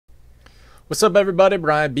What's up, everybody?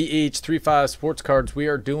 Brian BH35 Sports Cards. We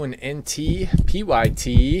are doing NT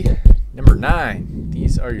PYT number 9.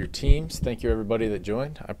 These are your teams. Thank you, everybody that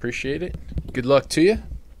joined. I appreciate it. Good luck to you.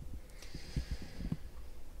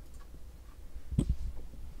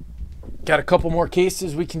 Got a couple more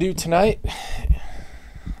cases we can do tonight.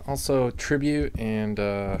 Also, tribute and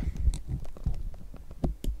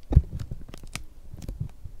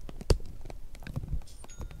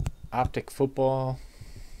optic football.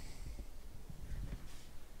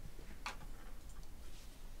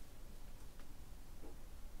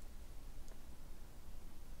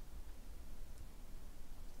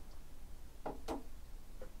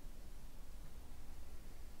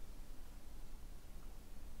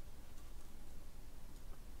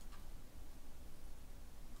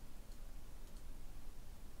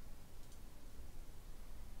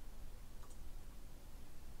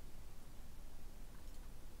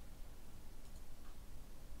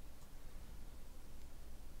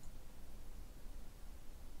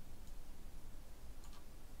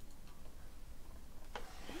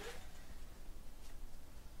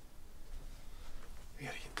 We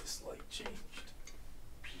gotta get this light changed.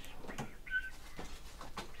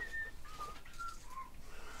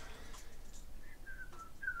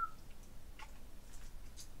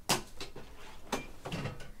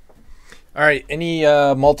 All right, any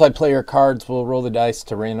multiplayer cards, we'll roll the dice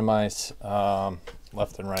to randomize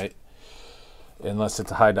left and right. Unless it's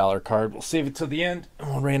a high dollar card, we'll save it till the end and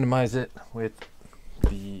we'll randomize it with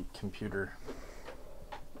the computer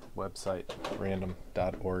website,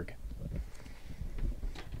 random.org.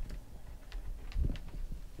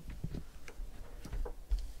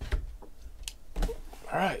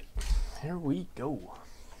 All right, here we go.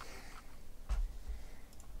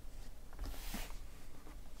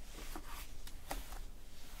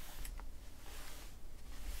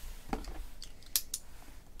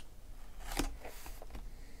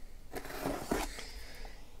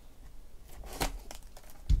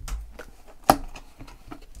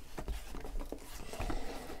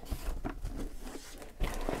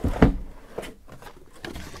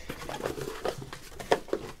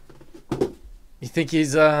 You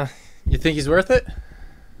think he's worth it?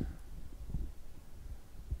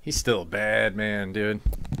 He's still a bad man, dude.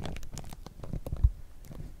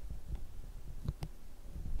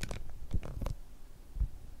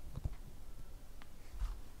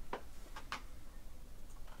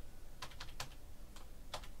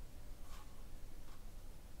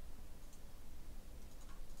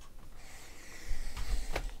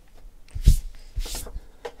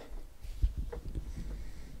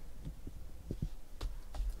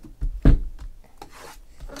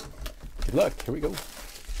 Good luck. Here we go.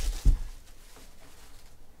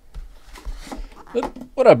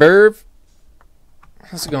 What up, Irv?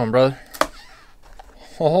 How's it going, brother?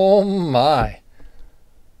 Oh, my.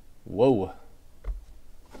 Whoa.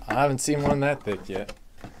 I haven't seen one that thick yet.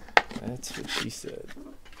 That's what she said.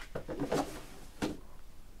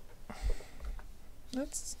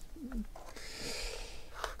 That's...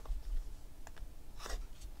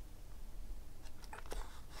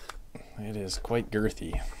 It is quite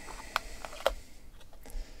girthy.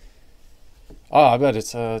 Oh, I bet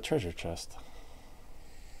it's a treasure chest.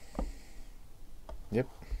 Yep.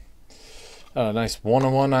 Nice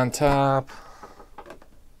 101 on top.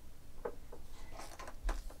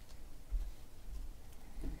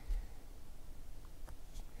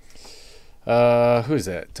 Who is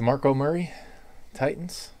that? DeMarco Murray?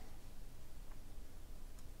 Titans?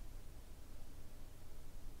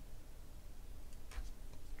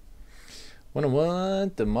 One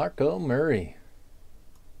DeMarco Murray.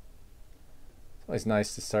 Always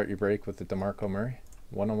nice to start your break with the DeMarco Murray.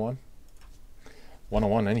 101.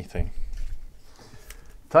 101 anything.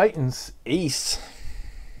 Titans, ace.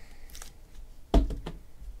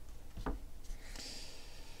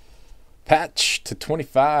 Patch to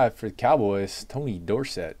 25 for the Cowboys. Tony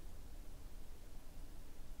Dorsett.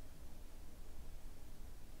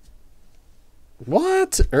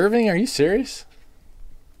 What? Irving, are you serious?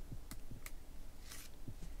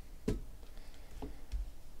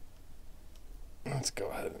 Let's go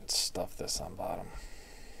ahead and stuff this on bottom.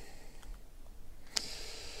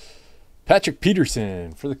 Patrick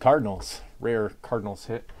Peterson for the Cardinals. Rare Cardinals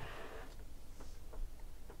hit.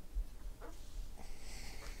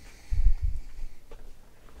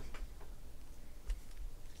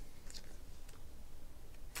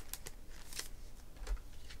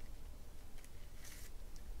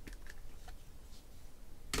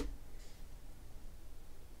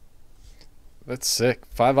 That's sick.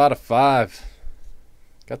 5 out of 5.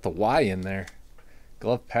 Got the Y in there.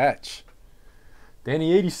 Glove patch.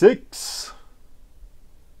 Danny 86.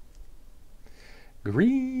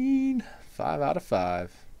 Green. 5 out of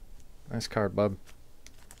 5. Nice card, bub.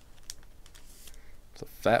 It's a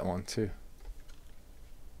fat one, too.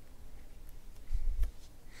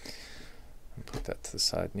 I'll put that to the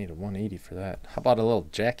side. Need a 180 for that. How about a little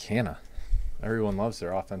Jack Hanna? Everyone loves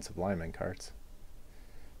their offensive lineman cards.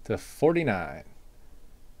 To 49.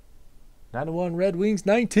 9-1 Red Wings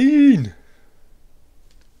 19.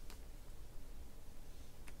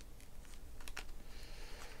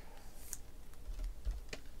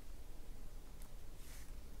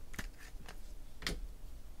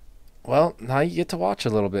 Well, now you get to watch a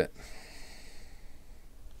little bit.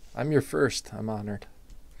 I'm your first. I'm honored.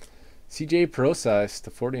 CJ Procise to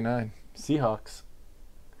 49. Seahawks.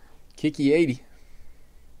 Kiki 80.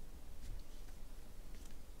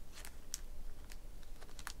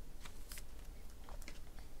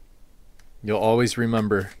 You'll always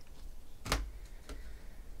remember.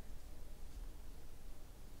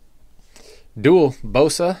 Dual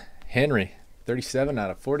Bosa Henry. 37 out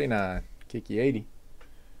of 49. Kiki 80.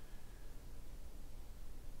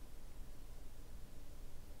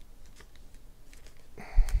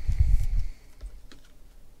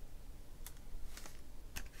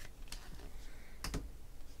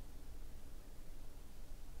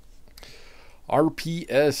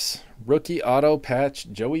 RPS rookie auto patch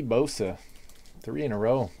Joey Bosa. 3 in a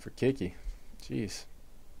row for Kiki. Jeez.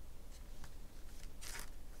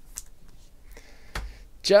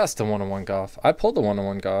 Just a 1-on-1 Goff. I pulled the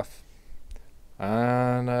 1-on-1 Goff.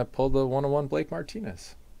 And I pulled the 1-on-1 Blake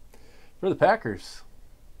Martinez. For the Packers.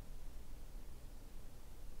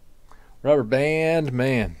 Rubber band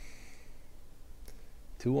man.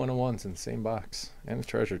 2 1-on-1s in the same box. And a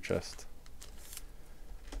treasure chest.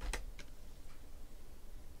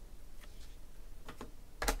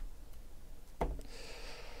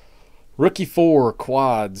 Rookie 4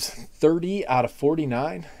 quads, 30 out of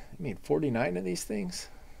 49. I mean, 49 of these things.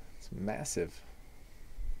 It's massive.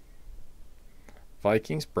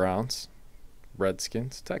 Vikings, Browns,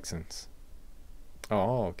 Redskins, Texans.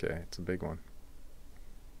 Oh, okay. It's a big one.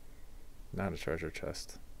 Not a treasure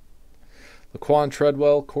chest. Laquan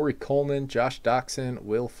Treadwell, Corey Coleman, Josh Doxson,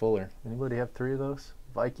 Will Fuller. Anybody have 3 of those?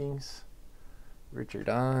 Vikings, Richard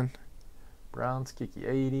Don, Browns, Kiki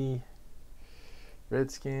 80.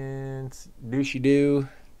 Redskins, Douchey Doo,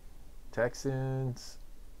 Texans,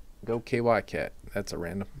 go KY Cat. That's a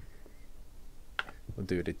random. We'll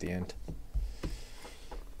do it at the end.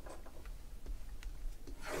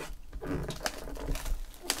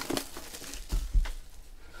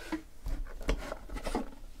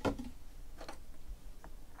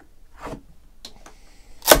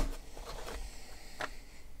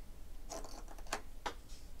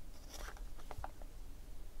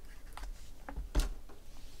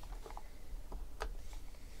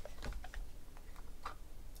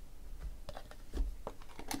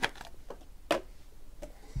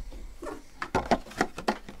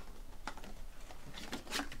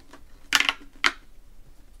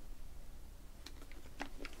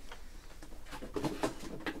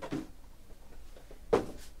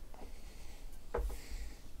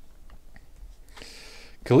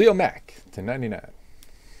 Khalil Mack to 99.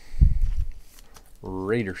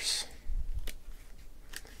 Raiders.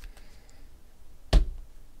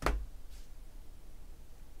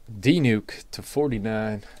 D-Nuke to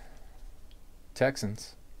 49.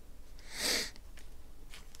 Texans.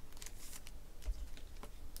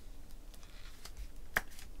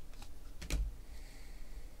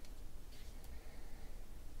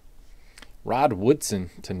 Rod Woodson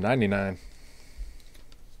to 99.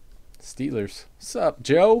 Steelers. What's up,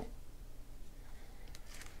 Joe?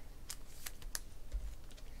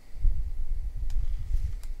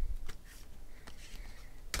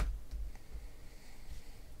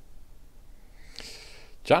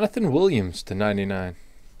 Jonathan Williams to 99.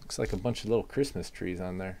 Looks like a bunch of little Christmas trees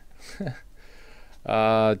on there.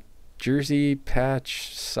 Jersey,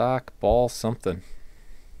 patch, sock, ball, something.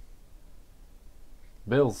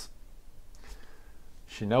 Bills.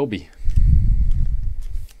 Shinobi.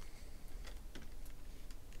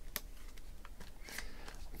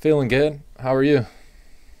 Feeling good. How are you?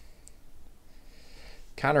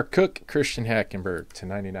 Connor Cook, Christian Hackenberg to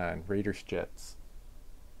 99. Raiders, Jets.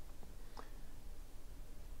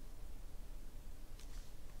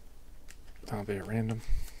 I'll be at random.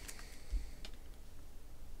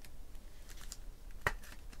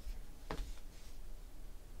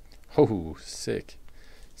 Oh, sick.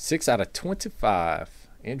 6 out of 25.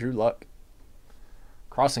 Andrew Luck.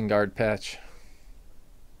 Crossing guard patch.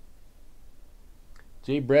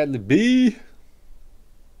 J. Bradley B.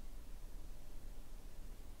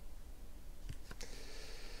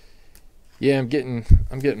 Yeah, I'm getting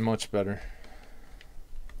much better.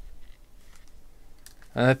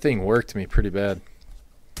 And that thing worked me pretty bad.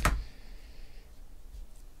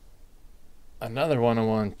 Another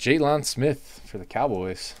 101. Jalen Smith for the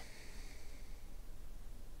Cowboys.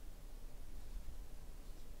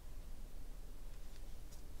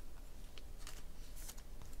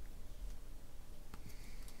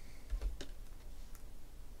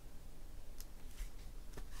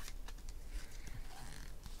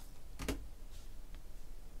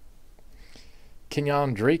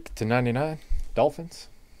 Kenyon Drake to 99. Dolphins.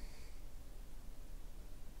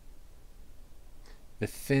 The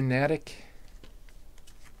Fanatic.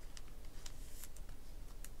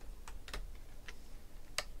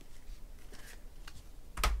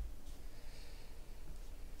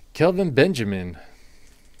 Kelvin Benjamin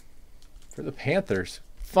for the Panthers.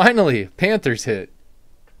 Finally, Panthers hit.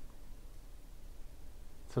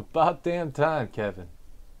 It's about damn time, Kevin.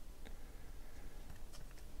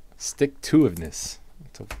 Stick-to-iveness.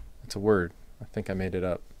 It's a word. I think I made it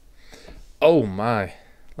up. Oh, my.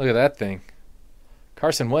 Look at that thing.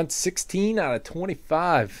 Carson Wentz, 16 out of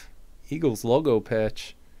 25. Eagles logo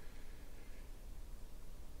patch.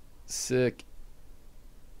 Sick.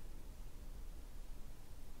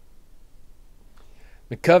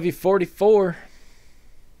 McCovey, 44.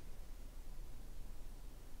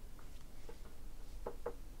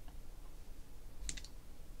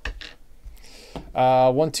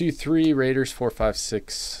 One, two, three, Raiders, 4, 5,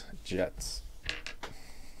 6, Jets.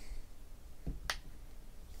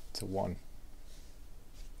 It's a 1.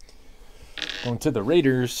 Going to the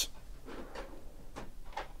Raiders.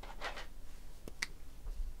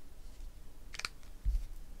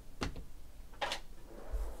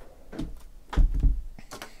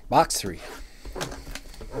 Box 3.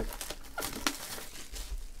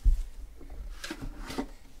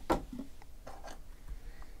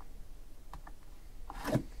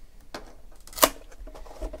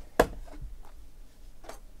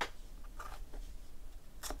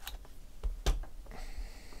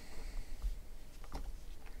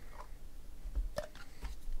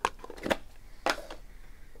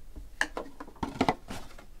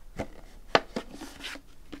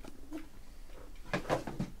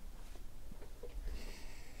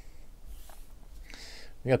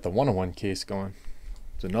 We got the 101 case going.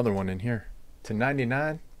 There's another one in here. To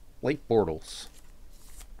 99, Blake Bortles.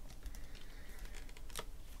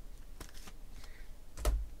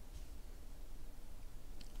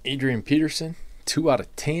 Adrian Peterson, 2 out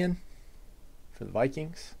of 10 for the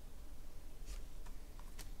Vikings.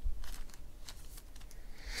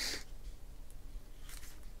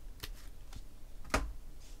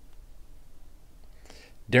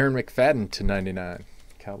 Darren McFadden to 99,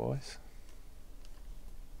 Cowboys.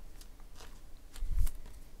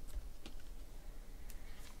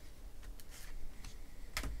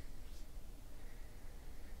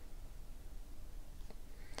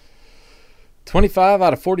 $25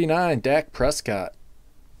 out of 49, Dak Prescott.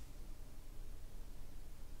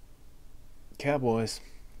 Cowboys.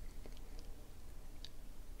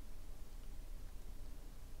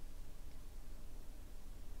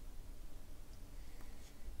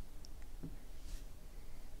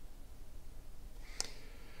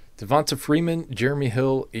 Devonta Freeman, Jeremy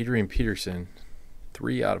Hill, Adrian Peterson.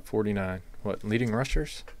 3 out of 49. What, leading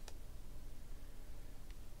rushers?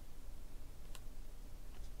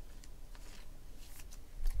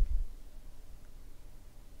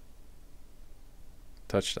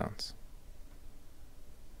 Touchdowns.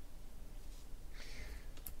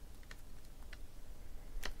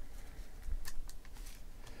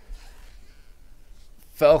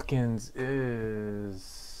 Falcons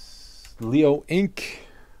is Leo Inc.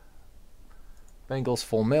 Bengals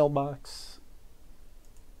full mailbox.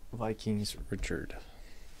 Vikings Richard.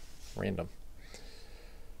 Random.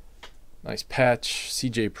 Nice patch.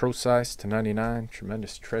 CJ Procise to 99.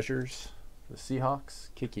 Tremendous treasures. The Seahawks.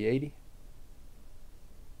 Kiki 80.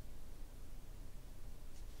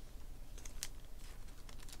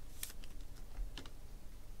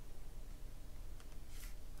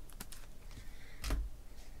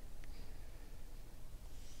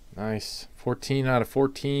 Nice. 14 out of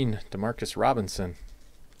 14. Demarcus Robinson.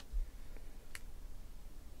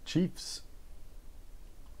 Chiefs.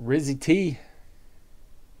 Rizzy T.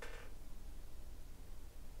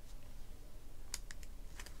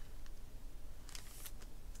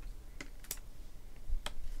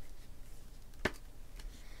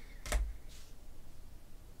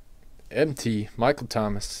 MT. Michael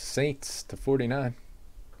Thomas. Saints to 49.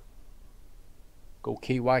 Go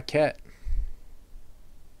KY Cat.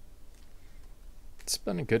 It's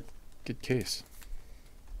been a good case.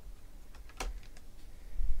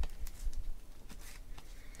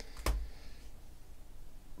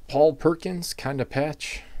 Paul Perkins, kind of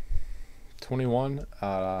patch. 21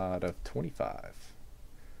 out of 25.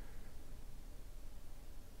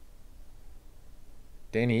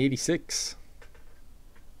 Danny 86.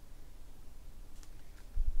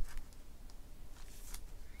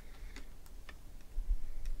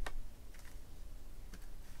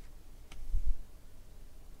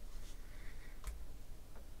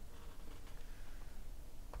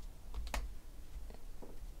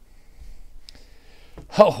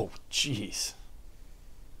 Oh, jeez.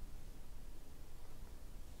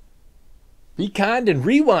 Be kind and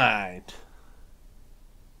rewind.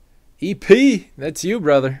 EP, that's you,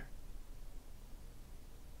 brother.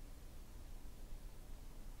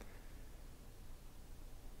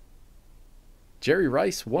 Jerry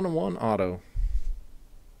Rice, 101 auto.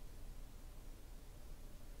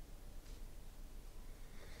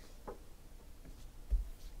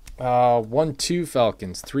 Uh, 1-2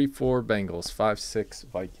 Falcons, 3-4 Bengals, 5-6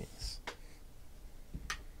 Vikings.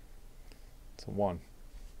 It's a 1.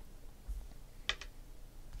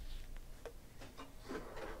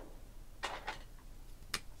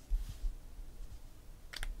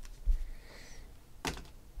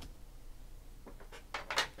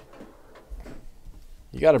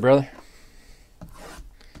 You got it, brother.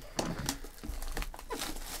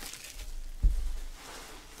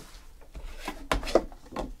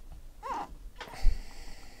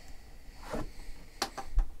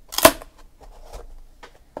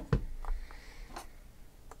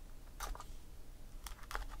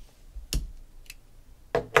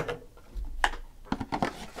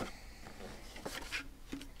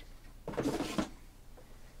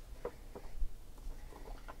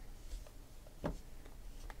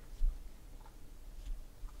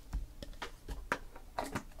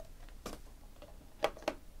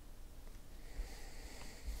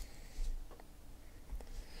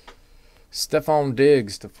 Stephon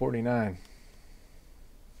Diggs to 49.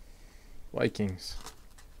 Vikings.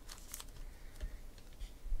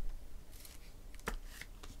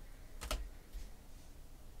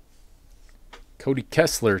 Cody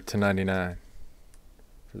Kessler to 99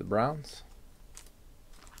 for the Browns.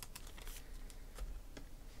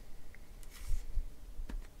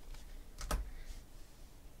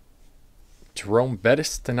 Jerome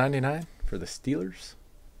Bettis to 99 for the Steelers.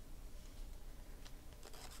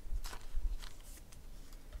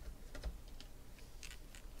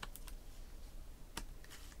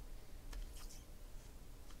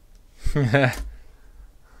 Oh,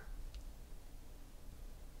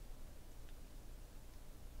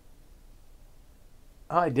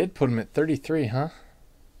 I did put him at 33, huh?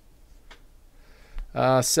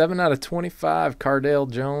 7 out of 25, Cardale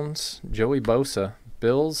Jones, Joey Bosa,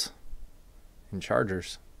 Bills, and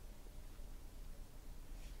Chargers.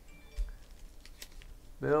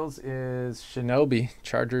 Bills is Shinobi,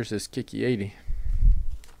 Chargers is Kiki 80.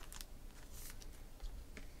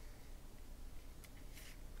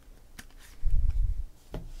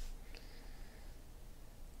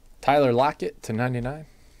 Tyler Lockett to 99.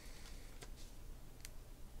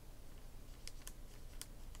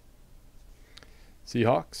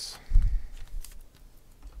 Seahawks.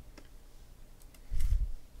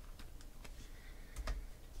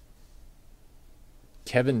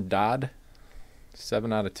 Kevin Dodd,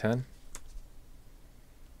 7 out of 10.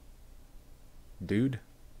 Dude.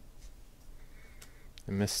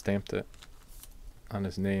 I misstamped it on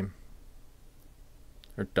his name.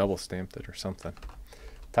 Or double stamped it or something.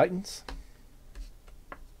 Titans.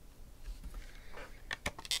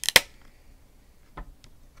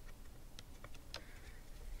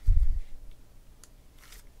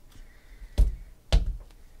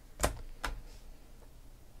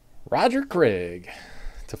 Roger Craig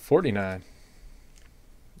to 49.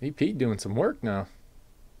 EP doing some work now.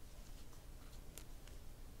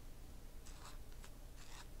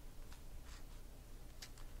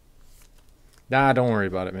 Nah, don't worry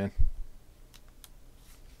about it, man.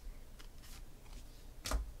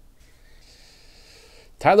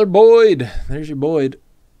 Tyler Boyd. There's your Boyd.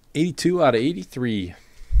 82 out of 83.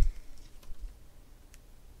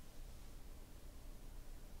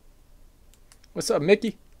 What's up,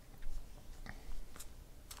 Mickey?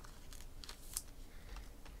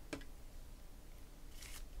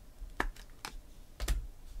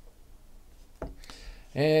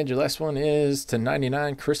 And your last one is to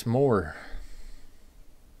 99, Chris Moore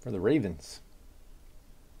for the Ravens.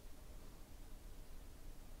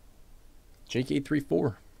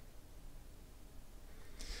 JK34.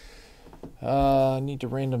 I need to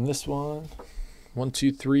random this one. 1,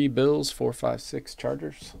 2, 3 Bills, 4, 5, 6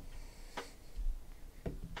 Chargers.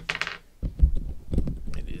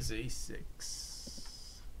 It is a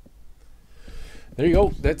 6. There you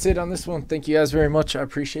go. That's it on this one. Thank you guys very much. I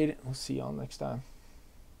appreciate it. We'll see y'all next time.